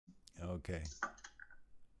Okay.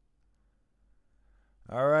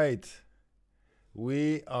 All right.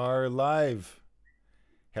 We are live.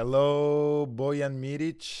 Hello, Bojan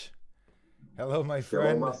Miric. Hello, my Hello,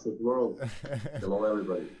 friend. Master World. Hello,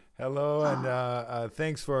 everybody. Hello, and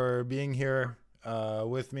thanks for being here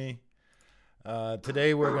with me.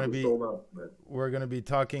 Today Thank you so much, man. we're gonna be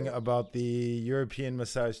talking Thank about the European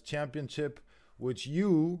Massage Championship, which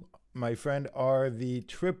you, my friend, are the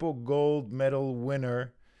triple gold medal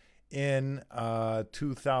winner in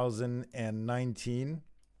 2019.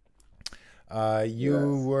 you.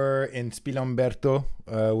 You Yes. were in Spilamberto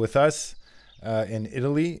with us in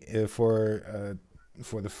Italy for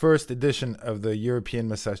the first edition of the European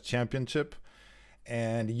Massage Championship,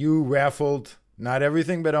 and you raffled not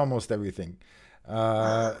everything but almost everything.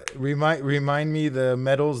 Remind me the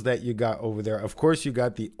medals that you got over there. Of course, you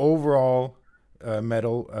got the overall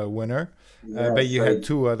medal winner, but Yes, you I had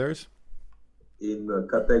two others. in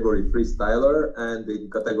category freestyler and in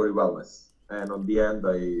category wellness. And on the end,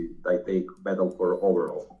 I take medal for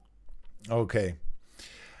overall. Okay.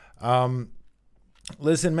 Um,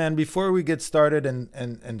 Listen, man, before we get started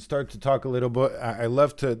and start to talk a little bit, I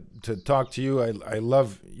love to talk to you. I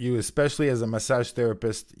love you, especially as a massage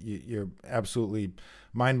therapist. You're absolutely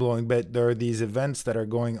mind blowing. But there are these events that are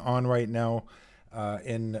going on right now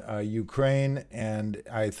in Ukraine, and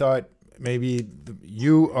I thought maybe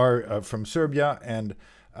you are from Serbia, and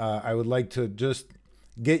I would like to just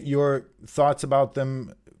get your thoughts about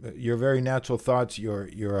them, your very natural thoughts, your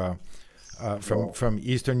So, from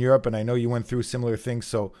Eastern Europe, and I know you went through similar things.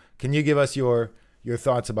 So, can you give us your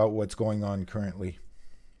thoughts about what's going on currently?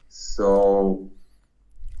 so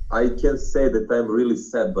I can say that I'm really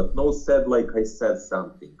sad, but no sad like I said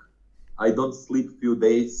something. I don't sleep few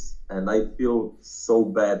days and I feel so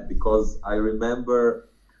bad because I remember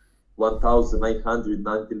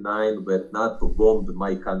 1999 when NATO bombed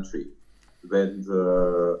my country, when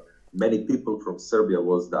many people from Serbia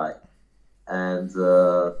was died. And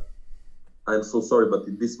I'm so sorry, but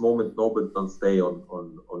in this moment, nobody can stay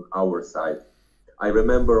on our side. I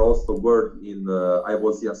remember also war in, I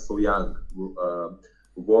was just so young,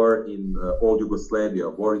 war in old Yugoslavia,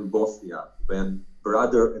 war in Bosnia, when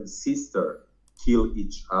brother and sister kill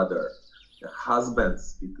each other. The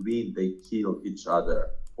husbands between, they kill each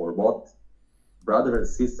other. For what? Brother and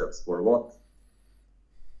sisters, for what?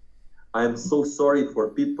 I am so sorry for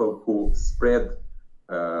people who spread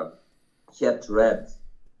hatred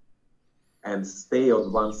and stay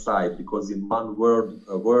on one side, because in one world,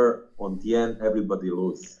 where on the end everybody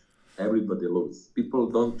lose. Everybody lose. People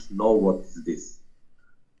don't know what is this.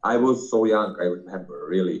 I was so young, I remember,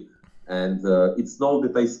 really. And it's not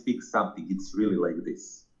that I speak something, it's really like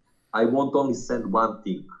this. I want only send one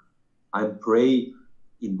thing. I pray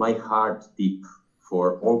in my heart deep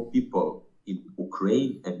for all people in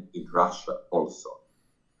Ukraine and in Russia also.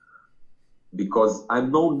 Because I'm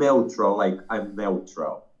no neutral, like I'm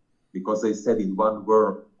neutral. Because I said in one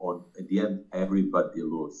word, on at the end, everybody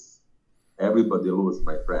lose. Everybody lose,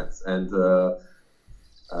 my friends. And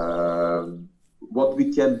what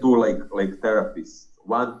we can do, like therapists,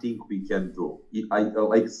 one thing we can do. I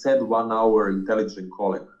like said 1 hour intelligent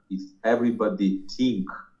colleague. If everybody think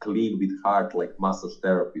clean with heart, like massage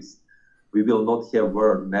therapist, we will not have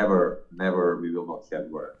word. Never, never, we will not have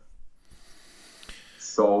word.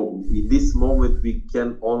 So in this moment, we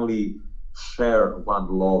can only share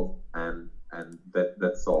one love, and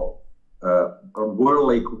that's all. A war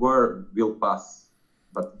like war will pass,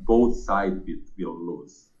 but both sides will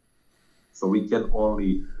lose. So we can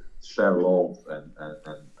only share love, and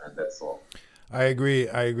that's all. I agree,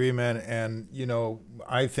 man. And you know,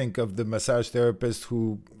 I think of the massage therapists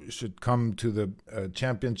who should come to the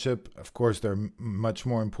championship. Of course, there are much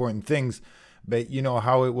more important things, but you know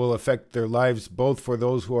how it will affect their lives, both for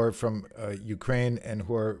those who are from Ukraine and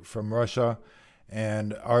who are from Russia.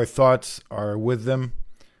 And our thoughts are with them.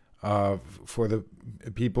 For the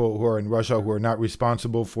people who are in Russia who are not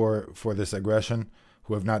responsible for this aggression,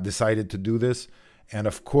 who have not decided to do this, and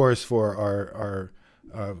of course for our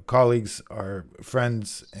colleagues, our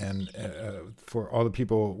friends, and for all the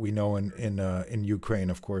people we know in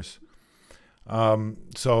Ukraine, of course.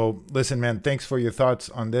 So listen, man, thanks for your thoughts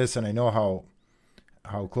on this, and I know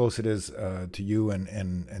how close it is to you,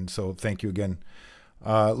 and so thank you again.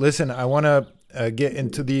 Listen, I want to get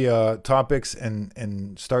into the topics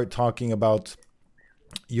and start talking about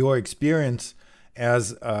your experience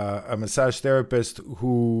as a massage therapist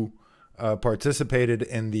who participated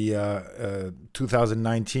in the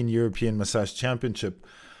 2019 European Massage Championship.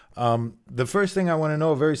 The first thing I want to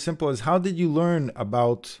know, very simple, is how did you learn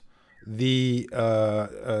about the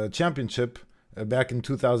championship back in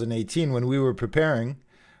 2018 when we were preparing?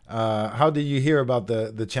 How did you hear about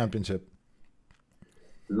the championship?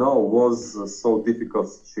 No, was a so difficult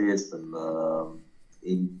situation.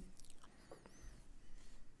 In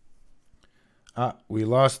We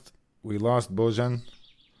lost Bojan.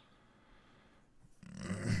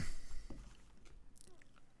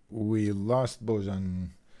 We lost Bojan.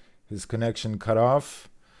 His connection cut off.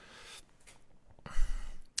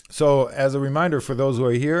 So, as a reminder for those who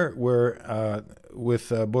are here, we're with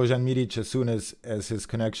Bojan Miric as soon as his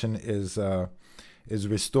connection is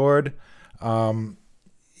restored.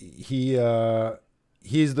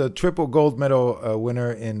 He's the triple gold medal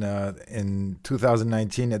winner in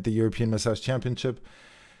 2019 at the European Massage Championship,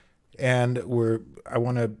 and I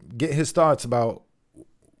want to get his thoughts about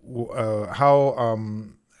how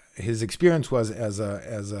his experience was as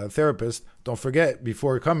a therapist. Don't forget,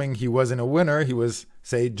 before coming, he wasn't a winner. He was,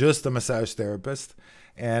 say, just a massage therapist,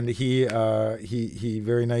 and he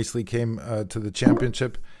very nicely came to the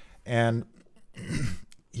championship. And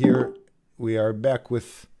here we are back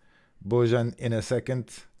with Bojan in a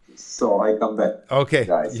second. so I come back. Okay,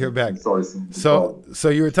 Guys, you're back. I'm sorry. So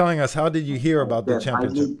you were telling us, how did you hear about the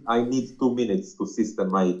championship? I need 2 minutes to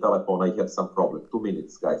system my telephone. I have some problem. 2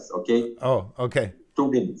 minutes, guys. Okay. Oh, okay.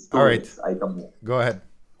 2 minutes. All right. I come back. Go ahead.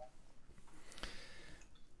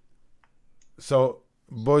 So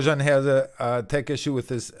Bojan has a tech issue with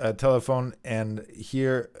his telephone, and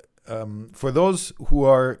here, for those who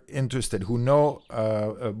are interested, who know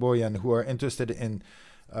Bojan, who are interested in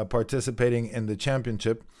participating in the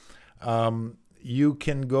championship, you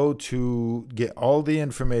can go to get all the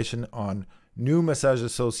information on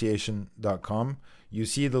newmassageassociation.com. You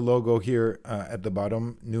see the logo here at the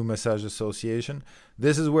bottom, New Massage Association.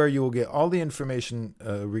 This is where you will get all the information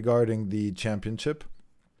regarding the championship,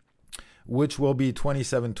 which will be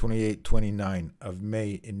 27, 28, 29 of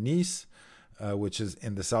May in Nice, which is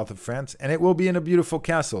in the south of France. And it will be in a beautiful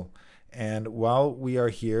castle. And while we are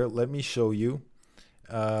here, let me show you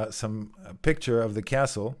some picture of the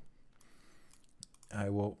castle. I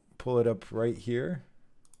will pull it up right here.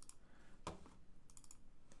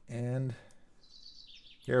 And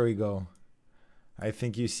here we go. I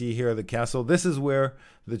think you see here the castle. This is where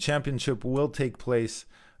the championship will take place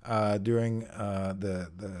during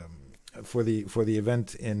for the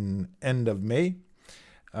event in end of May.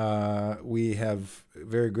 We have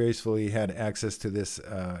very gracefully had access to this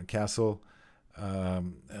castle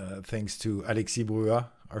thanks to Alexis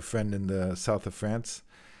Brua, our friend in the south of France.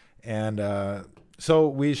 And so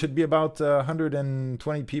we should be about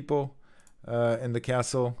 120 people in the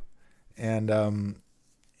castle. And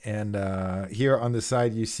here on the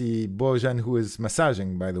side you see Bojan, who is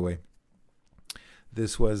massaging, by the way.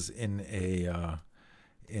 This was during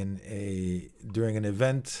an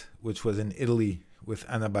event which was in Italy with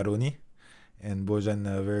Anna Baroni, and Bojan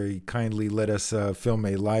very kindly let us film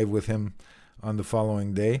a live with him on the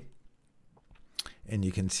following day, and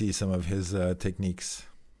you can see some of his techniques.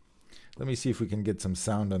 Let me see if we can get some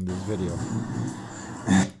sound on this video.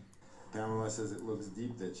 Pamela says it looks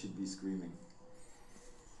deep, that she'd be screaming.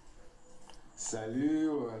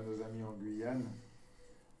 Salut à nos amis en Guyane.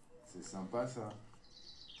 C'est sympa ça,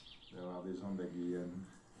 d'avoir des gens de la Guyane.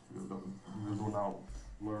 You do now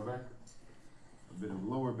lower back. A bit of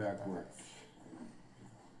lower back work.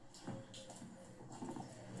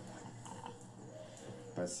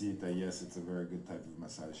 Pasita, yes, it's a very good type of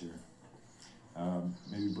massage here.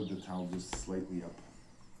 Maybe put the towel just slightly up,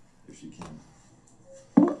 if you can.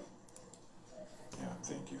 Yeah,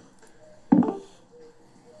 thank you.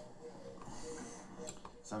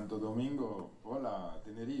 Santo Domingo, hola,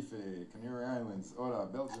 Tenerife, Canary Islands, hola,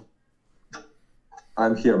 Belgium.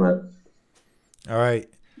 I'm here, man. All right.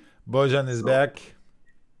 Bojan is back.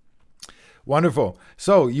 Wonderful.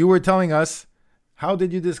 So you were telling us, how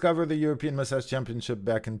did you discover the European Massage Championship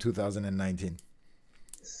back in 2019?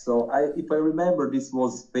 So if I remember, this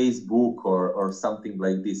was Facebook or something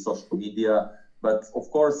like this, social media. But of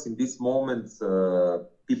course, in this moment,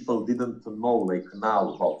 people didn't know like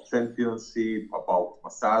now about championship, about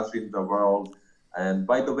massage in the world. And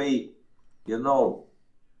by the way, 10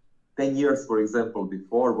 years, for example,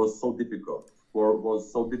 before was so difficult.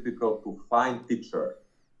 Was so difficult to find teacher,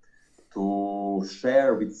 to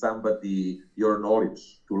share with somebody your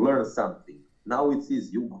knowledge, to learn something. Now it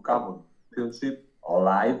is you come on championship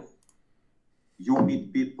live, you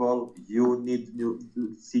meet people, you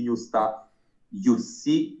see new stuff, you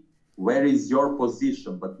see where is your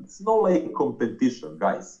position, but it's not like competition,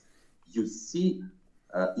 guys. You see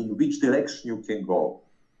in which direction you can go.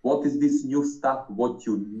 What is this new stuff, what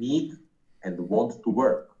you need and want to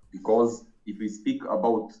work? Because if we speak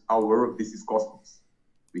about our work, this is cosmos.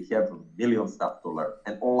 We have a million stuff to learn,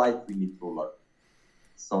 and all life we need to learn.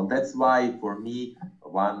 So that's why for me,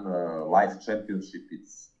 one life championship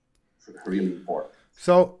is really important.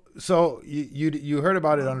 So you heard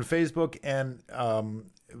about it on Facebook, and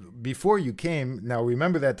before you came, now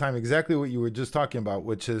remember that time exactly what you were just talking about,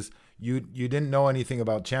 which is you didn't know anything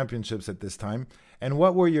about championships at this time. And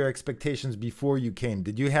what were your expectations before you came?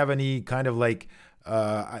 Did you have any kind of like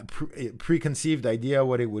preconceived idea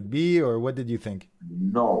what it would be, or what did you think?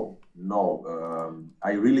 No, no,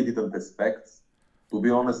 I really didn't expect. To be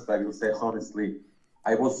honest, I will say honestly,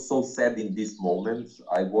 I was so sad in this moment.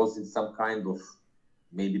 I was in some kind of,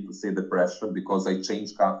 maybe to say, depression, because I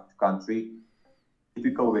changed country.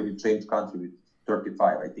 Typical when you change country with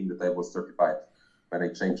 35. I think that I was 35 when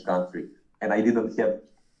I changed country. And I didn't have,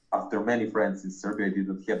 after many friends in Serbia, I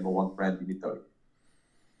didn't have no one friend in Italy.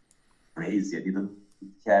 Crazy. I didn't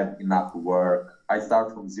have enough work. I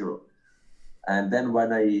start from zero. And then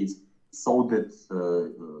when I saw that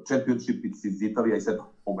championship is Italy, I said,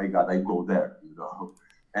 oh my God, I go there, you know.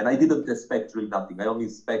 And I didn't expect really nothing. I only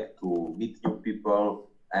expect to meet new people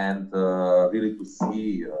and really to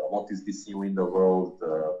see what is this new in the world,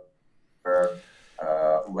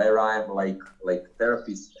 where I'm like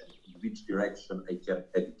therapist, and in which direction I can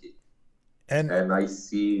educate. And I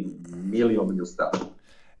see million new stuff.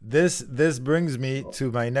 This brings me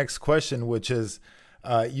to my next question, which is,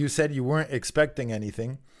 you said you weren't expecting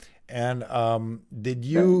anything, and did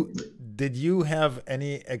you have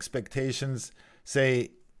any expectations,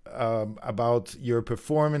 say, about your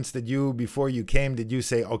performance? Did you, before you came, did you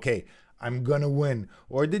say, okay, I'm gonna win,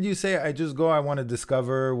 or did you say, I just go, I want to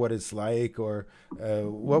discover what it's like, or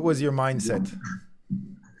what was your mindset?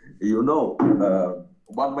 You know,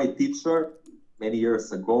 one my teacher many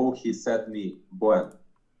years ago, he said me, Bojan,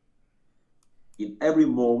 in every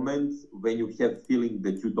moment when you have feeling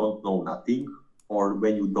that you don't know nothing, or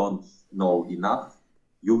when you don't know enough,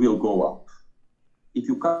 you will go up. If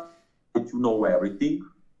you can't, you know everything,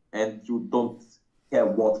 and you don't have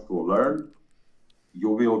what to learn, you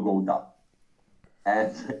will go down.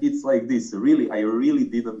 And it's like this. Really, I really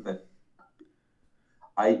didn't.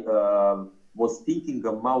 I was thinking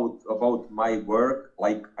about my work,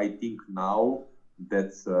 like I think now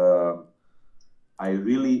that I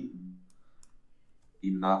really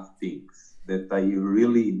enough things that I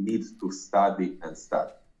really need to study and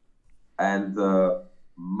study. And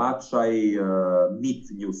much I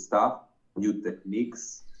meet new stuff, new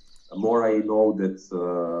techniques, more I know that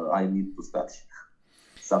I need to study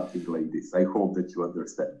something like this. I hope that you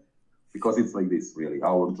understand, because it's like this, really,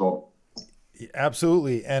 our job.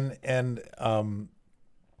 Absolutely. And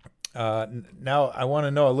now I want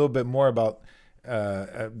to know a little bit more about,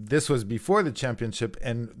 this was before the championship,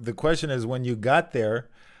 and the question is, when you got there,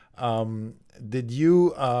 did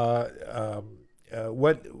you how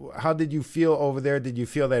did you feel over there? Did you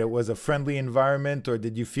feel that it was a friendly environment, or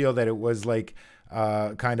did you feel that it was like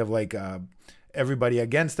kind of like everybody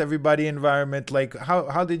against everybody environment? Like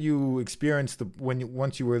how did you experience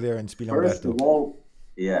once you were there in Spinombeto? First of all,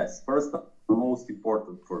 yes, first most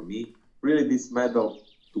important for me, really, this medal,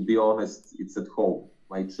 to be honest, it's at home.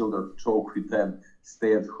 My children joke with them,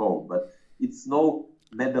 stay at home, but it's no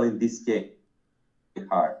medal in this case.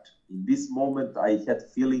 Heart. In this moment, I had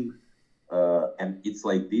feeling, and it's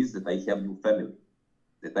like this, that I have new family,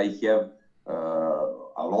 that I have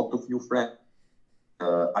a lot of new friends.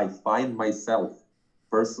 I find myself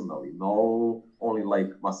personally, no only like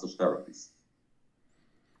massage therapist.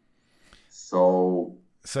 So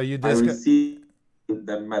you I received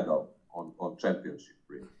the medal on championship,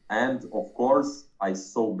 really. And of course, I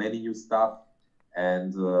saw many new stuff.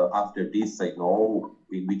 And after this, I know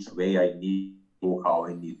in which way I need, how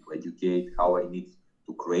I need to educate, how I need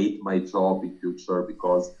to create my job in future.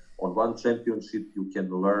 Because on one championship, you can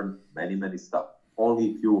learn many stuff.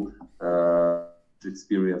 Only if you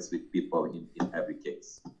experience with people in every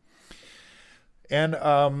case. And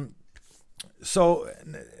so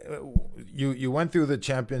you went through the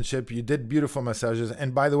championship, you did beautiful massages.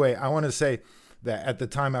 And by the way, I want to say that at the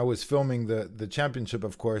time I was filming the championship,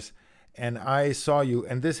 of course, and I saw you,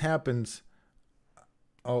 and this happens.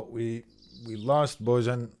 Oh, we lost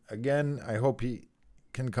Bojan again. I hope he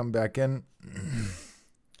can come back in.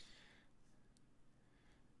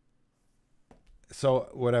 So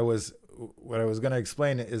what I was going to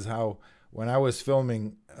explain is how when I was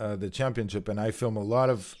filming the championship, and I film a lot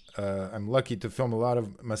of, I'm lucky to film a lot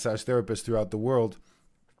of massage therapists throughout the world.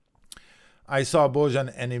 I saw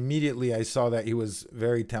Bojan, and immediately I saw that he was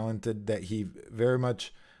very talented, that he very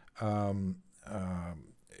much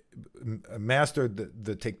mastered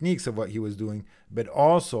the techniques of what he was doing, but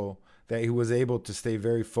also that he was able to stay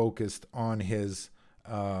very focused on his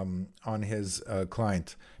on his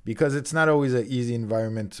client, because it's not always an easy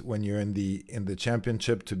environment when you're in the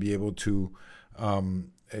championship to be able to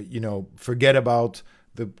forget about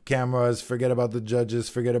the cameras, forget about the judges,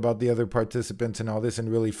 forget about the other participants and all this,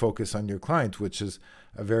 and really focus on your client, which is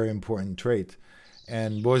a very important trait.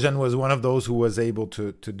 And Bojan was one of those who was able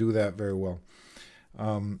to do that very well.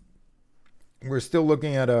 We're still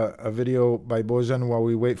looking at a video by Bojan while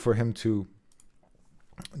we wait for him to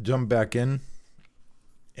jump back in.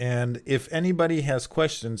 And if anybody has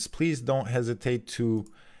questions, please don't hesitate to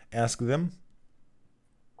ask them.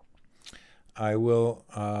 I will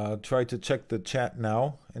try to check the chat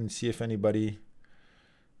now and see if anybody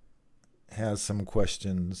has some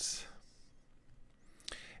questions.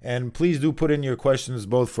 And please do put in your questions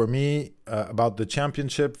both for me about the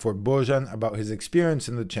championship, for Bojan about his experience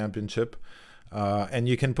in the championship. And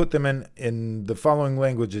you can put them in the following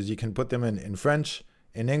languages. You can put them in French,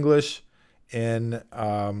 in English, in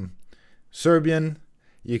Serbian.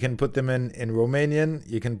 You can put them in Romanian.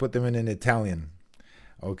 You can put them in Italian.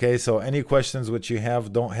 Okay, so any questions which you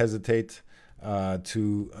have, don't hesitate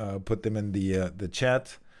to put them in the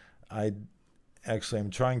chat. I actually am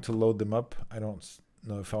trying to load them up. I don't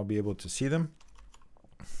know if I'll be able to see them.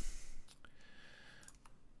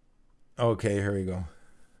 Okay, here we go.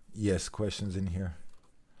 Yes, questions in here.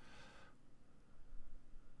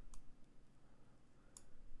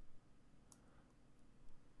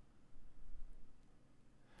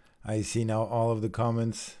 I see now all of the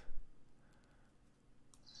comments.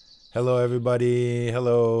 Hello, everybody.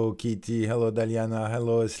 Hello, Kitty. Hello, Daliana.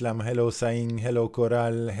 Hello, Islam. Hello, Sain. Hello,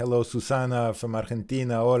 Coral. Hello, Susana from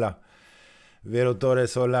Argentina. Hola. Vero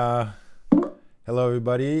Torres. Hola. Hello,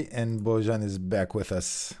 everybody. And Bojan is back with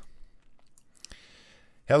us.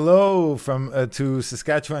 Hello from to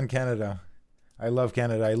Saskatchewan, Canada. I love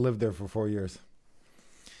Canada. I lived there for 4 years.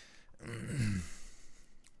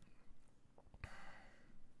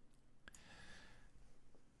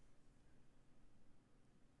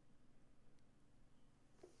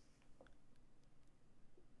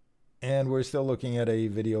 And we're still looking at a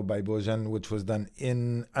video by Bojan, which was done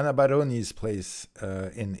in Anna Baroni's place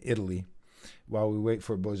in Italy. While we wait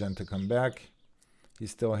for Bojan to come back,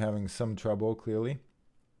 he's still having some trouble, clearly.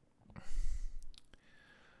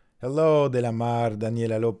 Hello, De La Mar,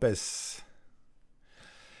 Daniela López.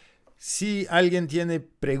 Si alguien tiene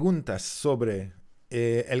preguntas sobre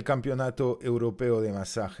el campeonato europeo de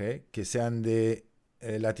masaje, que sean de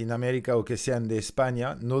Latinoamérica o que sean de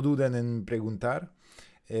España, no duden en preguntar.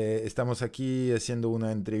 Estamos aquí haciendo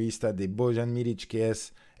una entrevista de Bojan Miric, que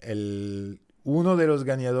es uno de los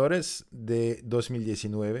ganadores de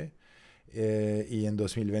 2019 y en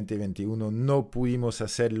 2020 y 2021 no pudimos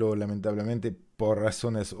hacerlo, lamentablemente, por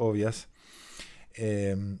razones obvias.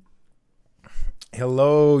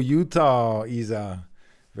 Hello, Utah, Isa.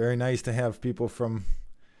 Very nice to have people from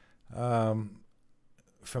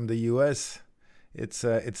the U.S. It's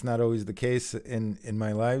not always the case in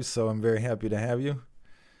my life, so I'm very happy to have you.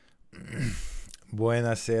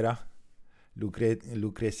 Buenasera,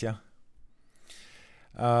 Lucrecia.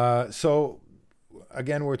 So,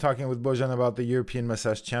 again, we're talking with Bojan about the European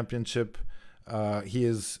Massage Championship. He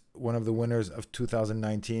is one of the winners of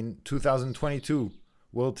 2019. 2022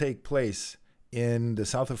 will take place in the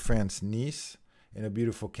south of France, Nice, in a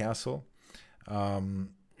beautiful castle.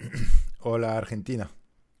 Hola, Argentina.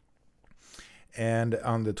 And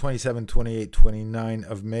on the 27, 28, 29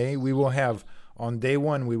 of May, we will have, on day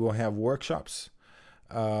one, we will have workshops.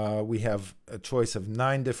 We have a choice of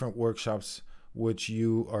 9 different workshops which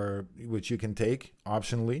you can take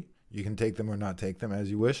optionally. You can take them or not take them as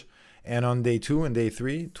you wish. And on day 2 and day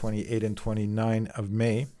 3, 28 and 29 of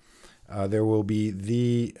May, there will be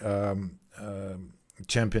the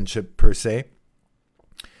championship per se.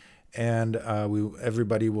 And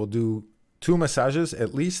everybody will do 2 massages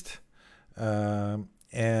at least.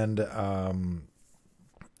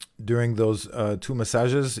 During those 2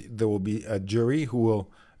 massages, there will be a jury who will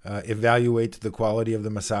evaluate the quality of the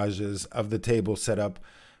massages, of the table setup,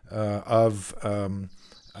 of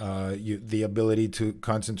the ability to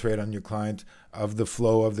concentrate on your client, of the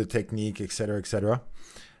flow of the technique, etc., etc.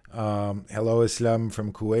 Hello, Islam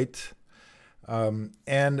from Kuwait.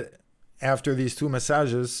 And after these 2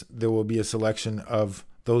 massages, there will be a selection of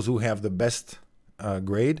those who have the best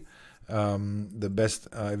grade, the best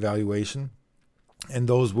evaluation. And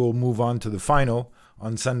those will move on to the final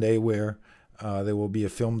on Sunday, where there will be a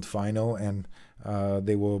filmed final, and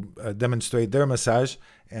they will demonstrate their massage.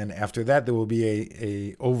 And after that, there will be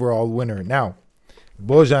a overall winner. Now,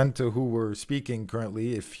 Bojan, to who we're speaking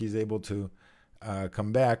currently, if he's able to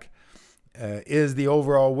come back, is the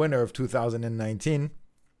overall winner of 2019.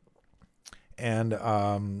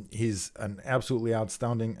 and he's an absolutely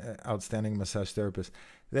outstanding massage therapist.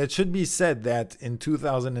 That should be said that in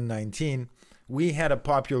 2019 we had a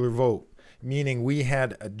popular vote, meaning we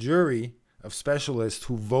had a jury of specialists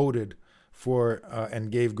who voted for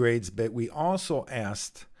and gave grades, but we also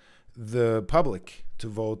asked the public to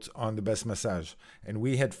vote on the best massage. And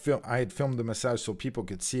I had filmed the massage so people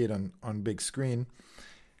could see it on big screen,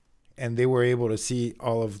 and they were able to see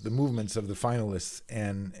all of the movements of the finalists.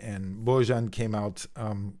 And Bojan came out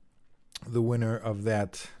the winner of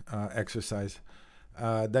that exercise.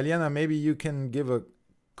 Daliana, maybe you can give a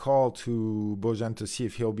call to Bojan to see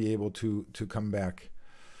if he'll be able to come back.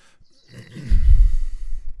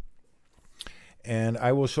 And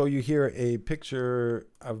I will show you here a picture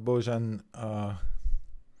of Bojan,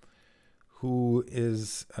 who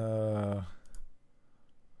is, let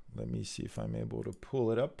me see if I'm able to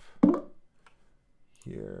pull it up.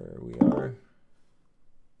 Here we are.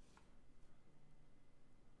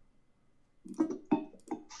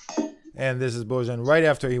 And this is Bojan right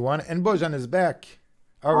after he won. And Bojan is back.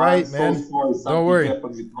 All right, man. So sorry. Don't worry.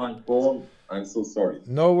 Happened with my phone. I'm so sorry.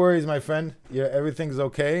 No worries, my friend. Yeah, everything's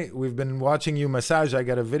okay. We've been watching you massage. I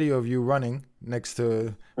got a video of you running next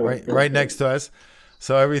to right next to us,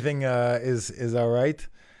 so everything is all right.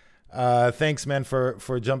 Thanks, man,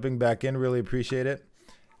 for jumping back in. Really appreciate it.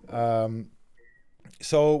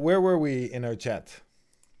 So where were we in our chat?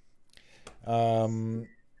 So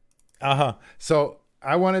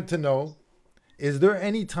I wanted to know, is there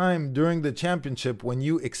any time during the championship when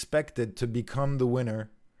you expected to become the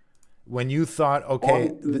winner? When you thought,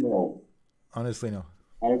 okay, honestly, no.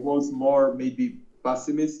 I was more maybe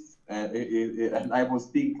pessimist, and I was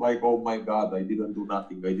thinking like, oh my God, I didn't do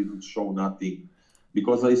nothing, I didn't show nothing,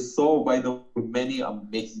 because I saw by the many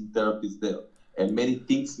amazing therapists there and many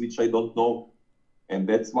things which I don't know, and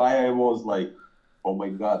that's why I was like, oh my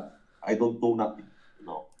God, I don't know nothing, you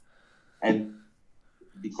know, and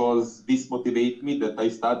because this motivated me that I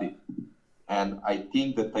studied, and I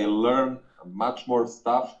think that I learned much more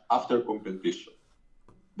stuff after competition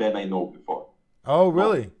than I know before. Oh,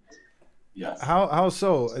 really? Yes. How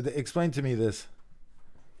so? Explain to me this.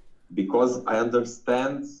 Because I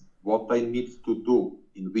understand what I need to do,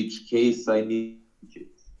 in which case I need it.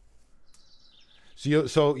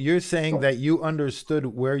 So you're saying that you understood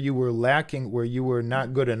where you were lacking, where you were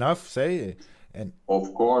not good enough, say? And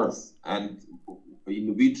of course, and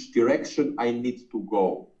in which direction I need to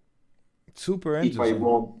go. Super interesting. If I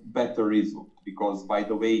want better result, because by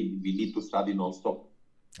the way, we need to study non-stop.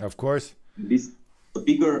 Of course. This a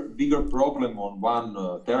bigger problem on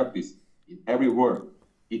one therapist in every work.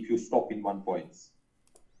 If you stop in 1 point,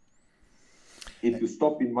 if you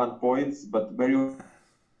stop in 1 point, but where you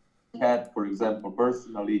had, for example,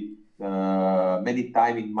 personally, many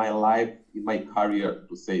time in my life, in my career,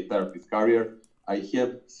 to say therapist career, I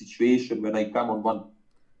have situation when I come on one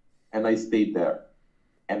and I stay there.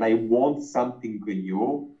 And I want something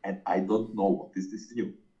new, and I don't know what is this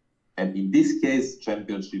new. And in this case,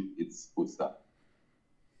 championship, it's good stuff.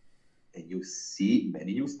 And you see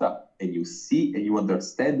many new stuff, and you see and you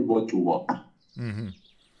understand what you want. Mm-hmm.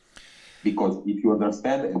 Because if you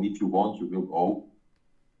understand and if you want, you will go.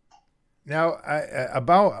 Now,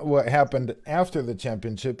 about what happened after the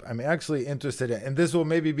championship, I'm actually interested in, and this will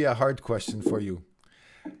maybe be a hard question for you.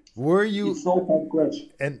 Were you? It's not a hard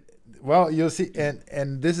question. And well, you'll see,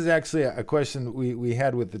 and this is actually a question we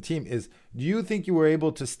had with the team is, do you think you were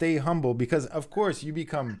able to stay humble? Because, of course, you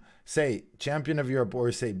become, say, champion of Europe,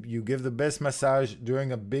 or say you give the best massage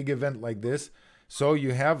during a big event like this. So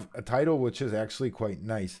you have a title, which is actually quite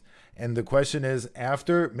nice. And the question is,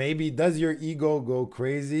 after, maybe does your ego go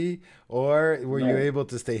crazy, or were you able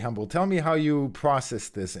to stay humble? Tell me how you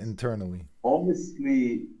processed this internally.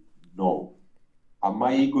 Honestly, no.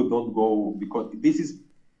 My ego don't go, because this is,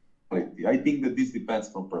 I think that this depends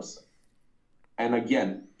from person. And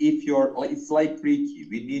again, if you're, it's like Reiki.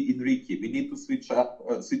 We need to switch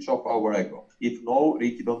off our ego. If no,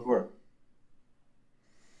 Reiki don't work.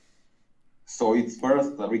 So it's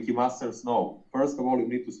first, Reiki masters know. First of all, you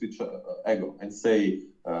need to switch ego and say,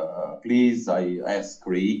 please, I ask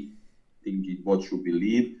Reiki, thinking what you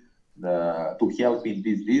believe, to help in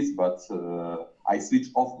this, but I switch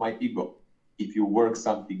off my ego. If you work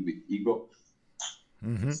something with ego,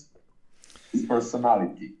 it's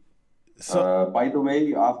personality. So, by the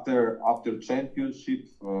way, after championship,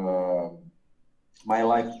 my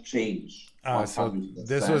life changed. So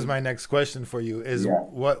this was my next question for you: is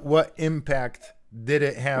what impact did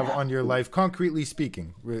it have on your life, concretely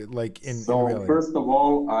speaking, like in reality? First of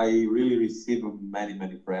all, I really received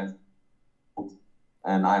many friends,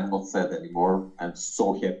 and I'm not sad anymore. I'm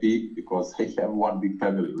so happy because I have one big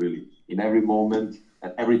family really in every moment,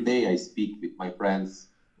 and every day I speak with my friends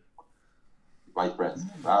from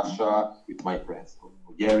Russia, with my friends from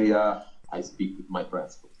Bulgaria. I speak with my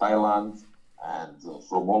friends from Thailand and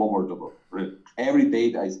from all over the world. Really. Every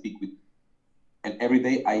day I speak with, and every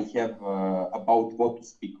day I have about what to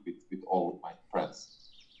speak with all of my friends.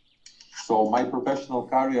 So my professional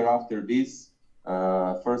career after this,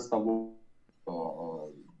 first of all,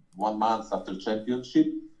 1 month after championship,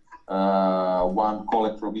 one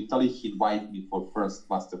colleague from Italy, he invited me for first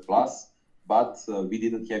master class, but we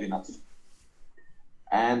didn't have enough.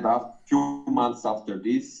 And a few months after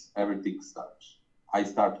this, everything starts. I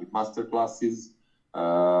start with master classes.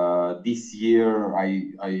 This year,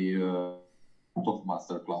 I took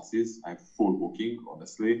master classes. I'm full booking,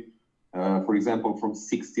 honestly. For example, from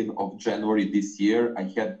 16th of January this year, I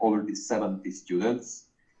had already 70 students.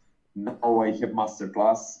 Now I have master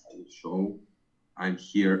class. I will show. I'm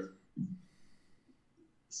here.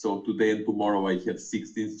 So today and tomorrow I have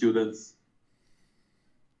 16 students.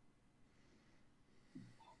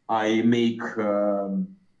 I make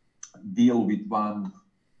deal with one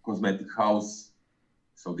cosmetic house.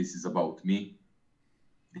 So this is about me,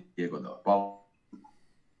 Diego Del Pal.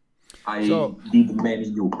 I did many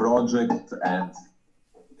new projects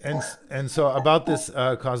and so about this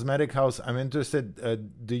cosmetic house, I'm interested.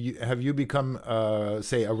 Have you become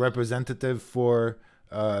say a representative for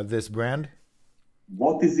this brand?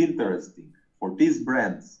 What is interesting for these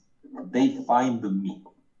brands, they find me.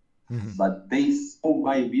 Mm-hmm. But they saw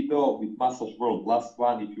my video with Massage World, last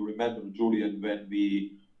one, if you remember, Julian, when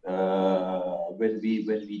we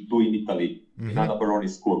do in Italy, mm-hmm. in Anna Baroni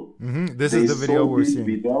school. Mm-hmm. This is the video we're seeing.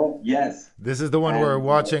 Video. Yes. This is the one we're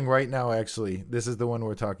watching right now, actually. This is the one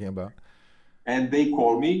we're talking about. And they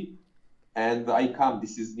call me, and I come.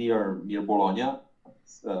 This is near Bologna,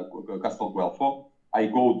 Castelguelfo. I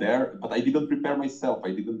go there, but I didn't prepare myself.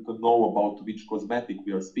 I didn't know about which cosmetic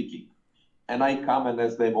we are speaking. And I come and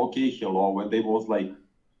ask them, okay, hello. And they was like,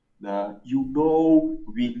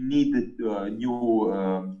 we need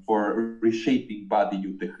new, for reshaping body,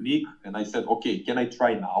 new technique. And I said, okay, can I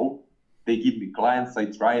try now? They give me clients, I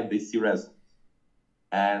try, and they see results.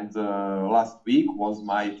 And last week was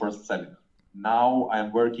my first seminar. Now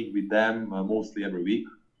I'm working with them mostly every week.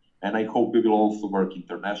 And I hope we will also work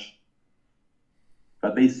international.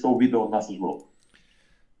 But they saw video on Massage World.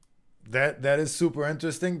 That is super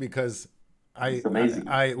interesting because I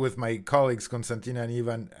with my colleagues Konstantina and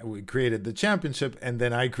Ivan, we created the championship, and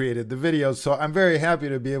then I created the videos. So I'm very happy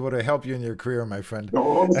to be able to help you in your career, my friend.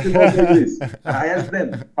 No, honestly, this. I asked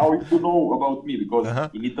them how you know about me, because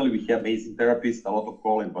in Italy we have amazing therapists, a lot of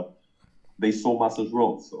colleagues, but they saw Massage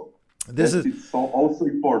World, so it's also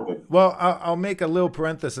important. Well, I'll make a little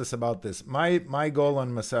parenthesis about this. My goal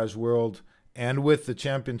on Massage World and with the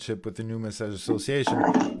championship with the New Massage Association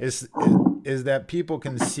is that people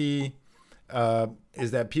can see. The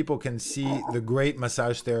great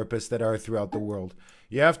massage therapists that are throughout the world.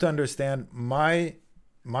 You have to understand, my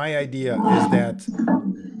idea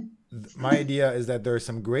is that there are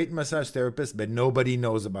some great massage therapists, but nobody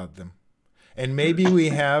knows about them. And maybe we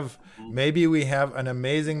have an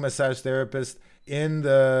amazing massage therapist in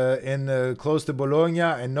the close to Bologna,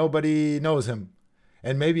 and nobody knows him.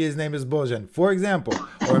 And maybe his name is Bojan, for example,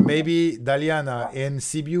 or maybe Daliana in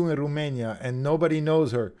Sibiu in Romania, and nobody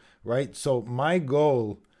knows her. Right. So my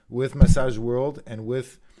goal with Massage World and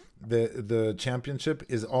with the championship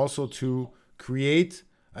is also to create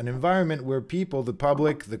an environment where people, the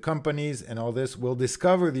public, the companies, and all this will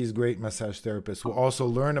discover these great massage therapists, will also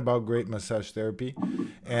learn about great massage therapy,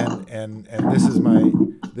 and this is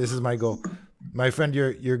my goal. My friend,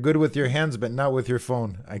 you're good with your hands, but not with your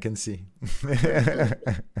phone. I can see.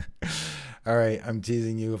 All right, I'm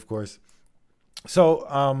teasing you, of course. So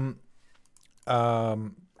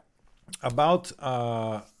about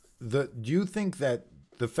do you think that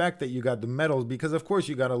the fact that you got the medals, because of course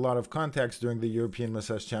you got a lot of contacts during the European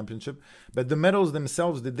Massage Championship, but the medals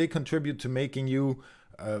themselves, did they contribute to making you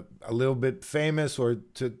a little bit famous, or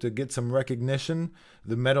to get some recognition,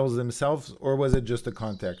 the medals themselves, or was it just the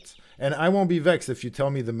contacts? And I won't be vexed if you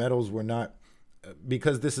tell me the medals were not,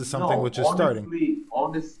 because this is something which is starting.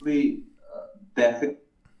 Honestly, definitely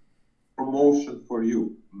promotion for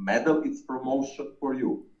you. Medal, it's promotion for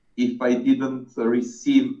you. If I didn't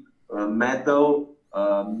receive a medal,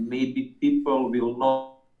 maybe people will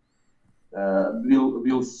not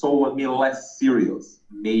will saw me less serious.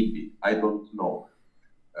 Maybe, I don't know.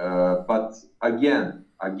 But again,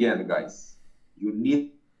 guys, you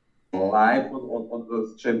need live on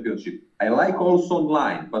the championship. I like also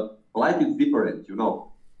online, but live is different,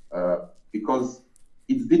 because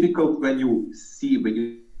it's difficult when you see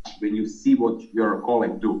what your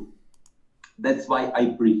colleague do. That's why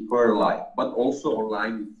I prefer live, but also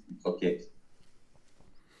online it's okay.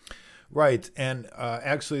 Right, and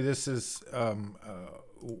actually, this is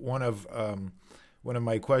one of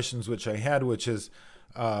my questions, which I had, which is,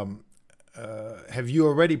 have you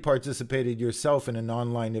already participated yourself in an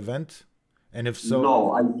online event? And if so,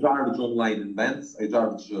 No, I charge online events. I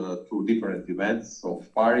charge two different events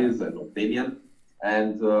of Paris and Opinion,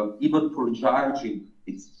 and even for charging,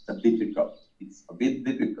 it's difficult. It's a bit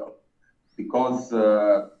difficult because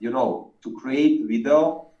you know, to create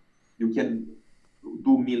video, you can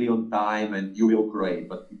do million time and you will create,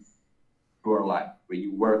 but it's your life when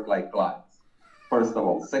you work like clients. First of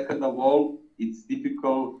all, second of all, it's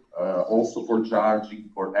difficult also for charging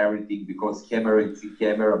for everything because camera is a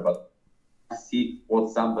camera, but see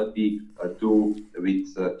what somebody do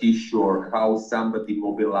with tissue or how somebody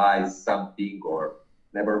mobilize something or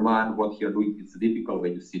never mind what you're doing. It's difficult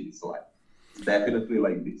when you see this live. It's definitely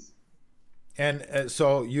like this. and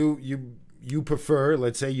so you prefer,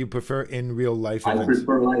 let's say you prefer in real life I events.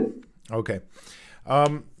 prefer live. Okay.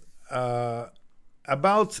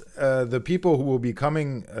 About the people who will be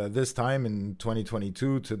coming this time in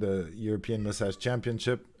 2022 to the European Massage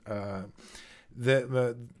Championship,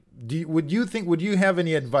 would you have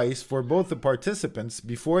any advice for both the participants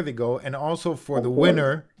before they go and also for the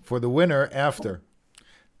winner after?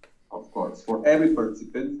 Of course, for every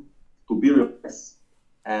participant to be relaxed,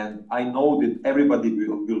 and I know that everybody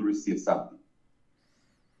will receive something.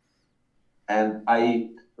 And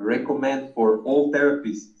I recommend for all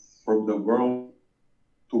therapists from the world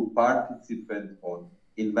to participate on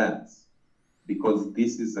events because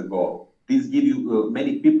this is a goal. This give you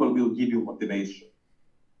many people will give you motivation.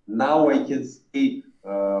 Now I can see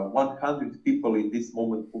 100 people in this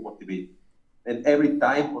moment who motivate, and every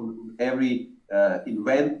time on every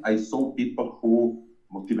event I saw people who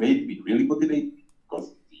motivate me, really motivate me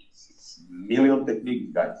because it's million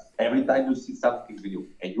techniques, guys. Every time you see something new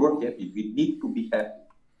and you're happy, we need to be happy.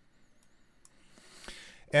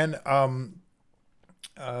 And I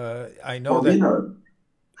know For that winner.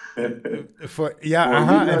 for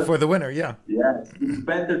winner, and for the winner, yeah. Yes, it's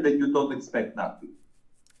better that you don't expect nothing.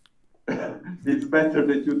 It's better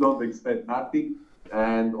that you don't expect nothing.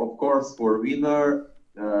 And of course, for winner,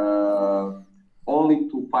 only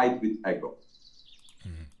to fight with ego.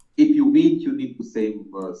 Mm-hmm. If you win, you need to stay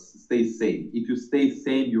same. If you stay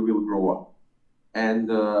same, you will grow up. And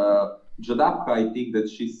Jadapka, I think that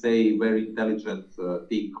she say very intelligent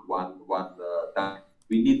thing one time.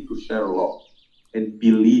 We need to share love and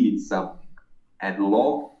believe in something, and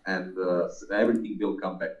love and everything will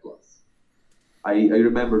come back to us. I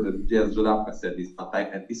remember that Jadapka said this one time,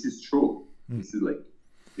 and this is true. This is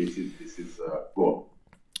goal.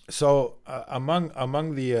 So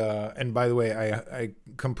among the and by the way, I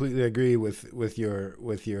completely agree with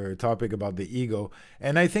your topic about the ego,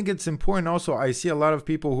 and I think it's important also. I see a lot of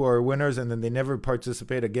people who are winners and then they never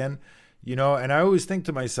participate again, you know, and I always think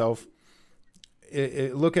to myself,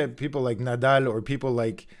 look at people like Nadal or people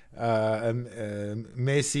like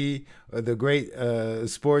Messi, the great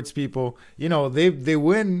sports people. You know, they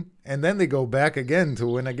win and then they go back again to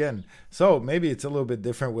win again. So maybe it's a little bit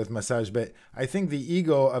different with massage, but I think the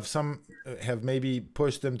ego of some have maybe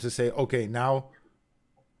pushed them to say, okay, now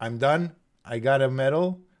I'm done. I got a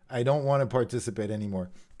medal. I don't want to participate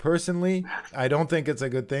anymore. Personally, I don't think it's a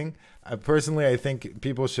good thing. I think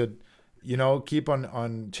people should, you know, keep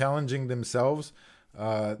on challenging themselves.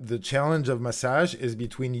 The challenge of massage is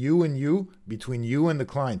between you and the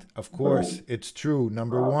client. Of course, it's true.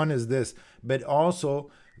 Number one is this, but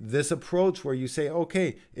also this approach where you say,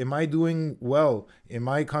 okay, am I doing well? Am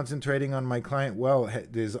I concentrating on my client well?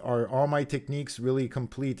 Are all my techniques really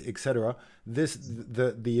complete, etc.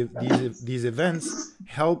 These events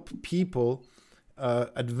help people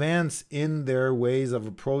advance in their ways of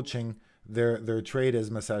approaching their trade as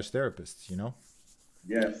massage therapists, you know?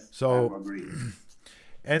 Yes, so I agree.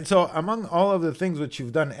 And so among all of the things which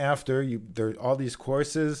you've done after, there are all these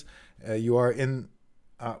courses, you are in,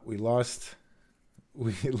 we lost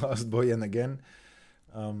Bojan again.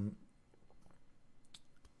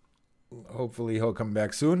 Hopefully he'll come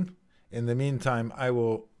back soon. In the meantime, I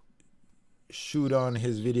will shoot on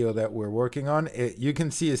his video that we're working on. You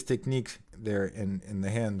can see his technique there in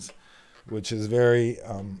the hands, which is very,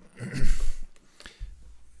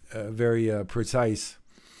 very precise.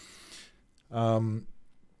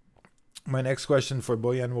 My next question for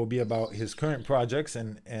Bojan will be about his current projects,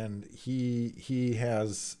 and he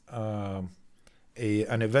has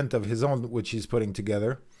an event of his own which he's putting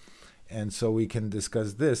together, and so we can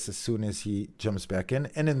discuss this as soon as he jumps back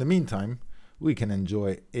in. And in the meantime, we can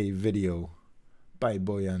enjoy a video by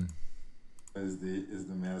Bojan. is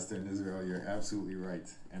the master in Israel. You're absolutely right,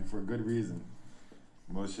 and for good reason.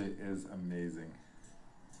 Moshe is amazing.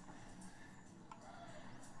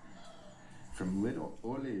 From Little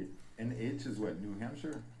Ole, NH is what, New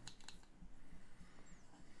Hampshire?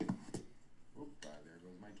 Oop, there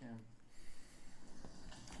goes my cam.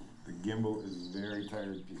 The gimbal is very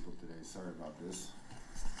tired, people, today. Sorry about this.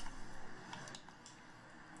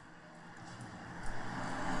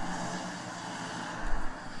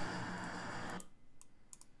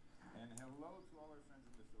 And hello to all our friends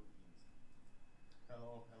in the Philippines.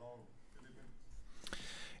 Hello, hello.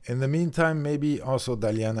 In the meantime, maybe also,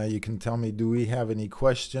 Daliana, you can tell me, do we have any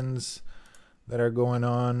questions that are going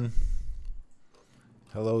on?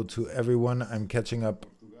 Hello to everyone. I'm catching up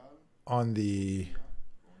on the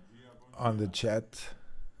chat.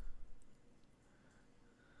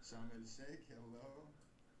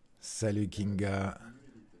 Salut Kinga.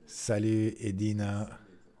 Salut Edina.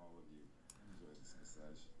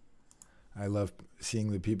 I love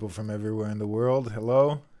seeing the people from everywhere in the world.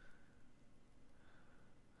 Hello.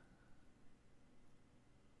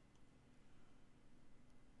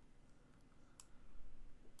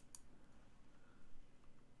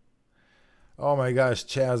 Oh my gosh,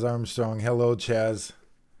 Chaz Armstrong. Hello, Chaz.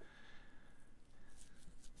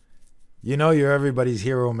 You know you're everybody's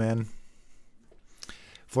hero, man.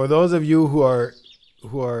 For those of you who are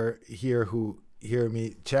here who hear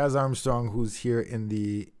me, Chaz Armstrong, who's here in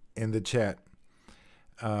the chat.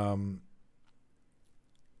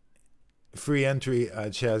 Free entry,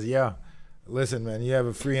 Chaz. Yeah. Listen, man, you have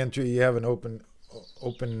a free entry. You have an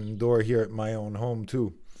open door here at my own home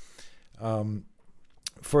too.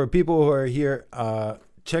 For people who are here,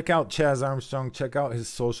 check out Chaz Armstrong, check out his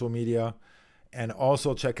social media, and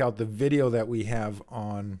also check out the video that we have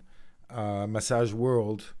on Massage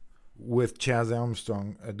World with Chaz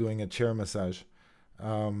Armstrong doing a chair massage.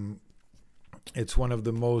 It's one of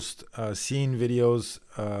the most seen videos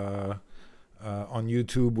on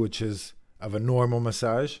YouTube, which is of a normal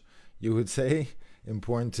massage, you would say.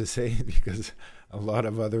 Important to say because a lot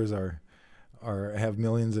of others have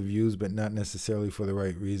millions of views, but not necessarily for the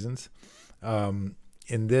right reasons.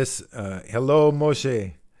 In this, hello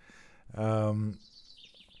Moshe, and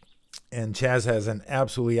Chaz has an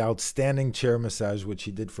absolutely outstanding chair massage, which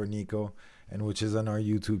he did for Nico, and which is on our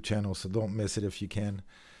YouTube channel. So don't miss it if you can.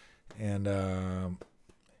 And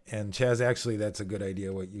Chaz, actually, that's a good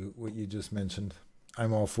idea. What you just mentioned,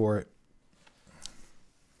 I'm all for it.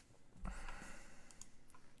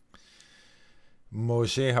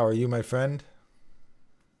 Moshe, how are you, my friend?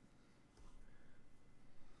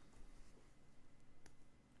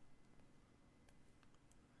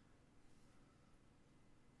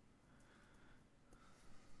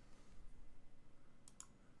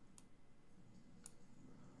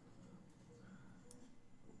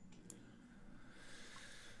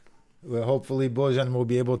 Well, hopefully Bojan will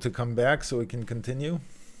be able to come back so we can continue.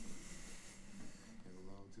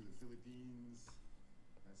 Hello to the Philippines.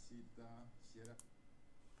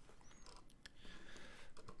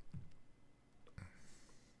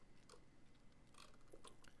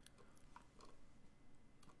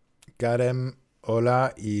 Karem,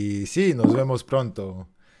 hola, y sí, nos vemos pronto.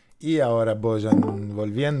 Y ahora Bojan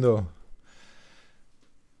volviendo.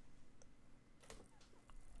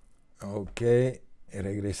 Ok,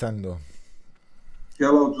 regresando.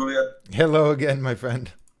 Hello, Julian. Hello again, my friend.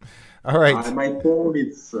 All right. My phone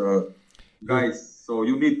is, guys, so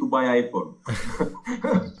you need to buy iPhone.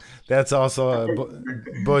 That's also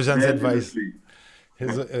Bojan's advice.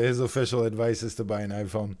 His official advice is to buy an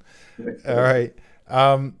iPhone. All right.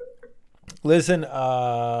 Listen,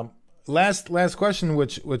 last question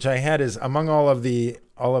which I had is, among all of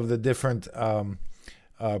the different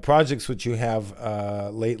projects which you have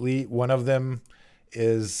lately, one of them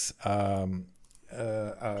is an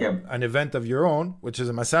event of your own, which is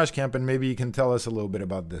a massage camp, and maybe you can tell us a little bit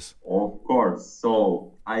about this. Of course.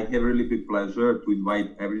 So I have really big pleasure to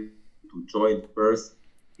invite everyone to join first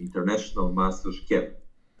international massage camp,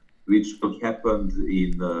 which will happen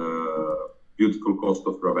in beautiful coast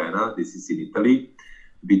of Ravenna. This is in Italy,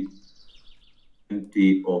 between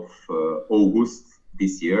 20th of August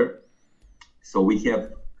this year. So we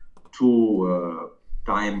have 2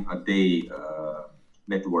 time a day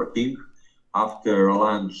networking. After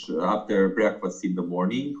lunch, after breakfast in the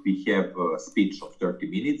morning, we have a speech of 30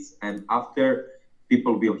 minutes. And after,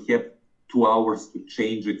 people will have 2 hours to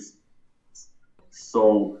change it.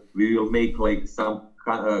 So we will make like some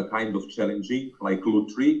kind of challenging, like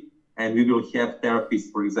Lutri. And we will have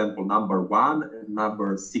therapists, for example, number 1 and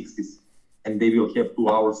number 60. And they will have 2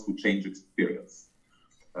 hours to change experience.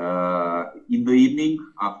 In the evening,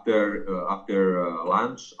 after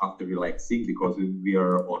lunch, after relaxing, because we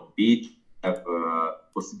are on beach, have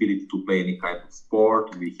possibility to play any kind of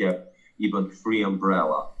sport. We have even free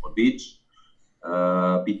umbrella on beach.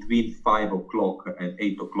 Between 5 o'clock and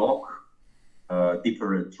 8 o'clock,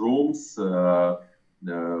 different rooms.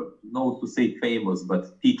 Not to say famous,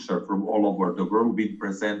 but teacher from all over the world will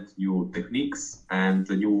present new techniques and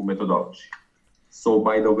new methodology. So,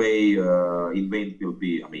 by the way, event will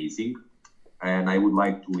be amazing, and I would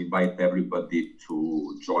like to invite everybody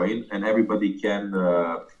to join, and everybody can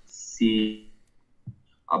see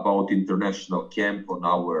about international camp on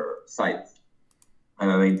our site,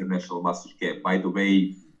 international master camp. By the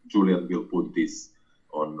way, Julian will put this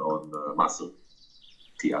on master,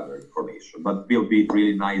 the other information. But it will be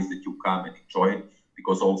really nice that you come and join,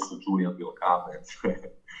 because also Julian will come and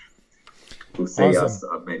to say Awesome. us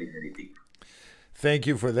many things. Thank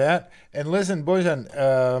you for that. And listen, Bojan,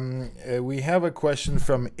 we have a question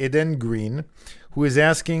from Eden Green, who is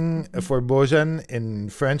asking for Bojan in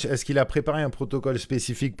French. Est-ce qu'il a préparé un protocole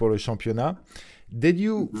spécifique pour le championnat? Did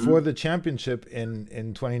you, for the championship in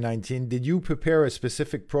 2019, did you prepare a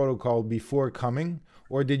specific protocol before coming,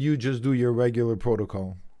 or did you just do your regular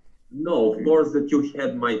protocol? No, of course that you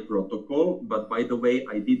had my protocol, but by the way,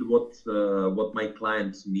 I did what my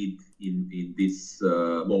clients need in this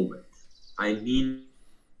moment. I mean,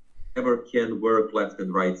 never can work left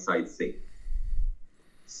and right side same.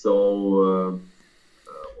 So,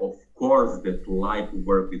 of course, that live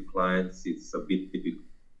work with clients, it's a bit difficult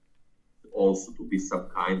also to be some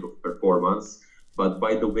kind of performance. But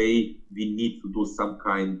by the way, we need to do some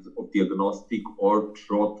kind of diagnostic or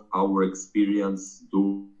throughout our experience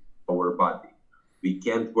do our body. We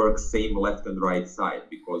can't work same left and right side,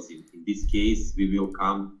 because in this case, we will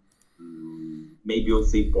come maybe on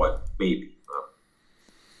same point, maybe.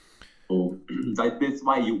 So that's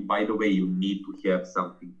why by the way, you need to have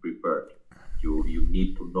something prepared. You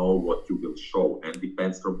need to know what you will show, and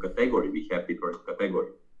depends from category. We have different category.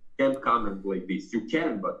 You can't come and like this. You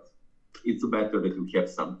can, but it's better that you have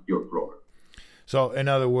your program. So, in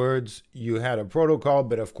other words, you had a protocol,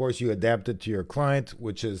 but of course, you adapted to your client,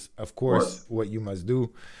 which is, of course, what you must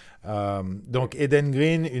do. Donc, Eden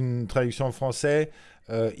Green, une traduction française,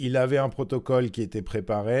 il avait un protocole qui était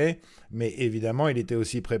préparé, mais évidemment, il était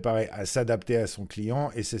aussi préparé à s'adapter à son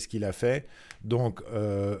client, et c'est ce qu'il a fait. Donc,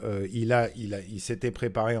 il s'était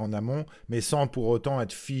préparé en amont, mais sans pour autant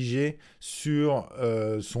être figé sur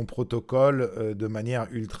son protocole de manière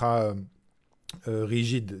ultra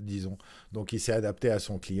rigide, disons. Donc, il s'est adapté à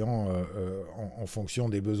son client en fonction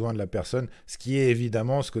des besoins de la personne, ce qui est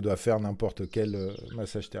évidemment ce que doit faire n'importe quel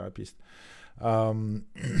massage thérapeute.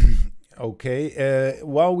 Okay.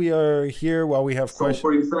 While we are here, while we have questions.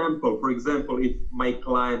 So, for example, if my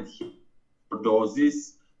client has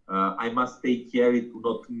doses, I must take care to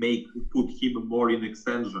not put him more in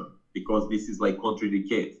extension, because this is like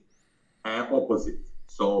contraindicate. Opposite.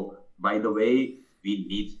 So, by the way, we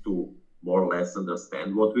need to more or less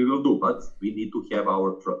understand what we will do, but we need to have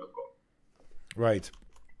our protocol. Right.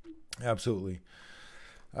 Absolutely.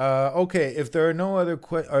 Okay, if there are no other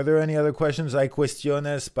are there any other questions? ¿Hay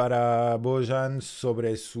cuestiones para Bojan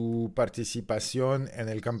sobre su participación en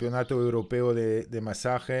el Campeonato Europeo de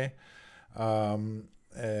Masaje?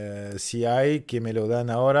 Si hay, que me lo dan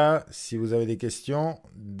ahora. Si vous avez des questions,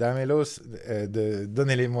 dámelos,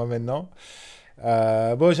 donnez-les-moi maintenant.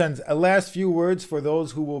 Bojan, a last few words for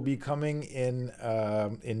those who will be coming in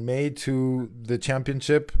May to the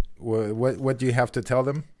championship. What do you have to tell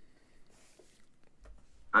them?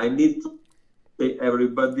 I need to say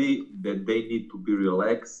everybody that they need to be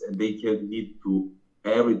relaxed, and they need to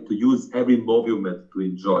use every movement to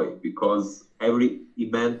enjoy, because every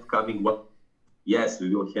event coming, yes,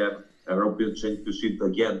 we will have a European Championship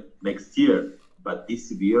again next year, but this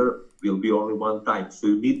year will be only one time. So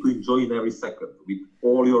you need to enjoy in every second with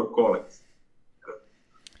all your colleagues.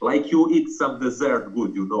 Like you eat some dessert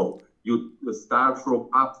good, you start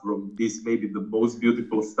from this, maybe the most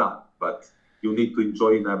beautiful stuff, but you need to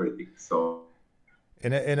enjoy in everything. So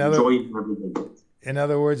enjoy in every moment. In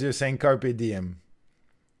other words, you're saying carpe diem.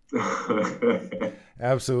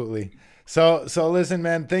 Absolutely. So listen,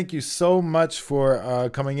 man, thank you so much for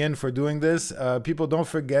coming in, for doing this. People, don't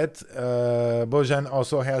forget, Bojan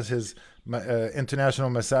also has his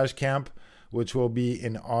international massage camp, which will be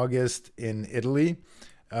in August in Italy.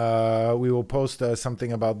 We will post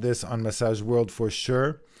something about this on Massage World for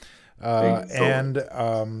sure.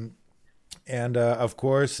 And of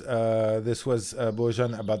course, this was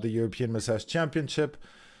Bojan about the European Massage Championship.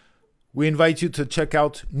 We invite you to check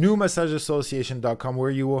out newmassageassociation.com,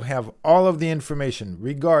 where you will have all of the information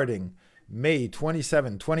regarding May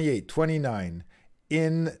 27, 28, 29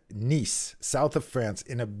 in Nice, south of France,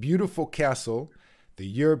 in a beautiful castle, the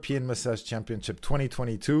European Massage Championship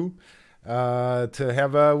 2022, to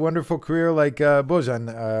have a wonderful career like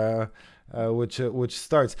Bojan, which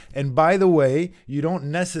starts. And by the way, you don't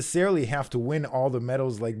necessarily have to win all the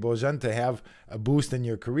medals like Bojan to have a boost in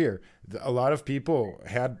your career. A lot of people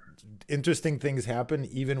had interesting things happen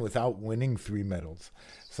even without winning 3 medals.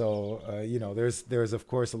 So, you know, there's of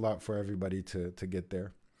course a lot for everybody to get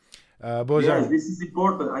there. Bojan. Yes, this is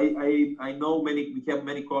important. I know we have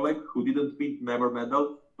many colleagues who didn't win never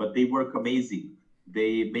medal, but they work amazing.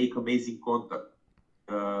 They make amazing contact,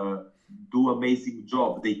 do amazing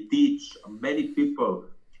job. They teach many people,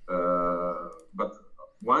 but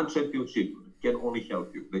one championship can only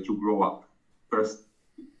help you, that you grow up first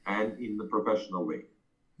and in the professional way.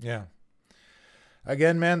 Yeah.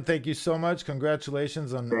 Again, man, thank you so much.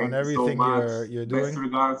 Congratulations on everything you're doing. Best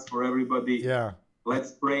regards for everybody. Yeah.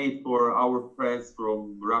 Let's pray for our friends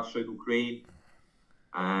from Russia and Ukraine,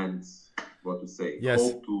 and what to say. Yes.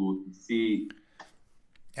 Hope to see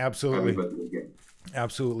absolutely everybody again.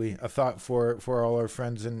 Absolutely. A thought for all our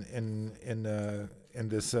friends in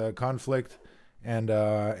this conflict, and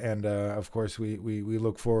of course we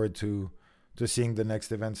look forward to seeing the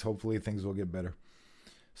next events. Hopefully things will get better.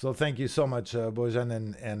 So thank you so much, Bojan,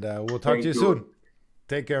 and we'll talk to you soon.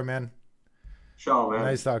 Take care, man. Ciao, man.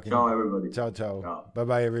 Nice talking. Ciao, everybody. Ciao, ciao. Ciao.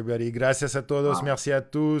 Bye-bye, everybody. Gracias a todos. Ciao. Merci a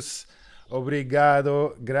tous.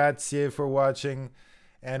 Obrigado. Grazie for watching.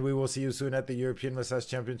 And we will see you soon at the European Massage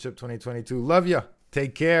Championship 2022. Love ya.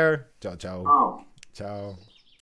 Take care. Ciao, ciao. Ciao. Ciao.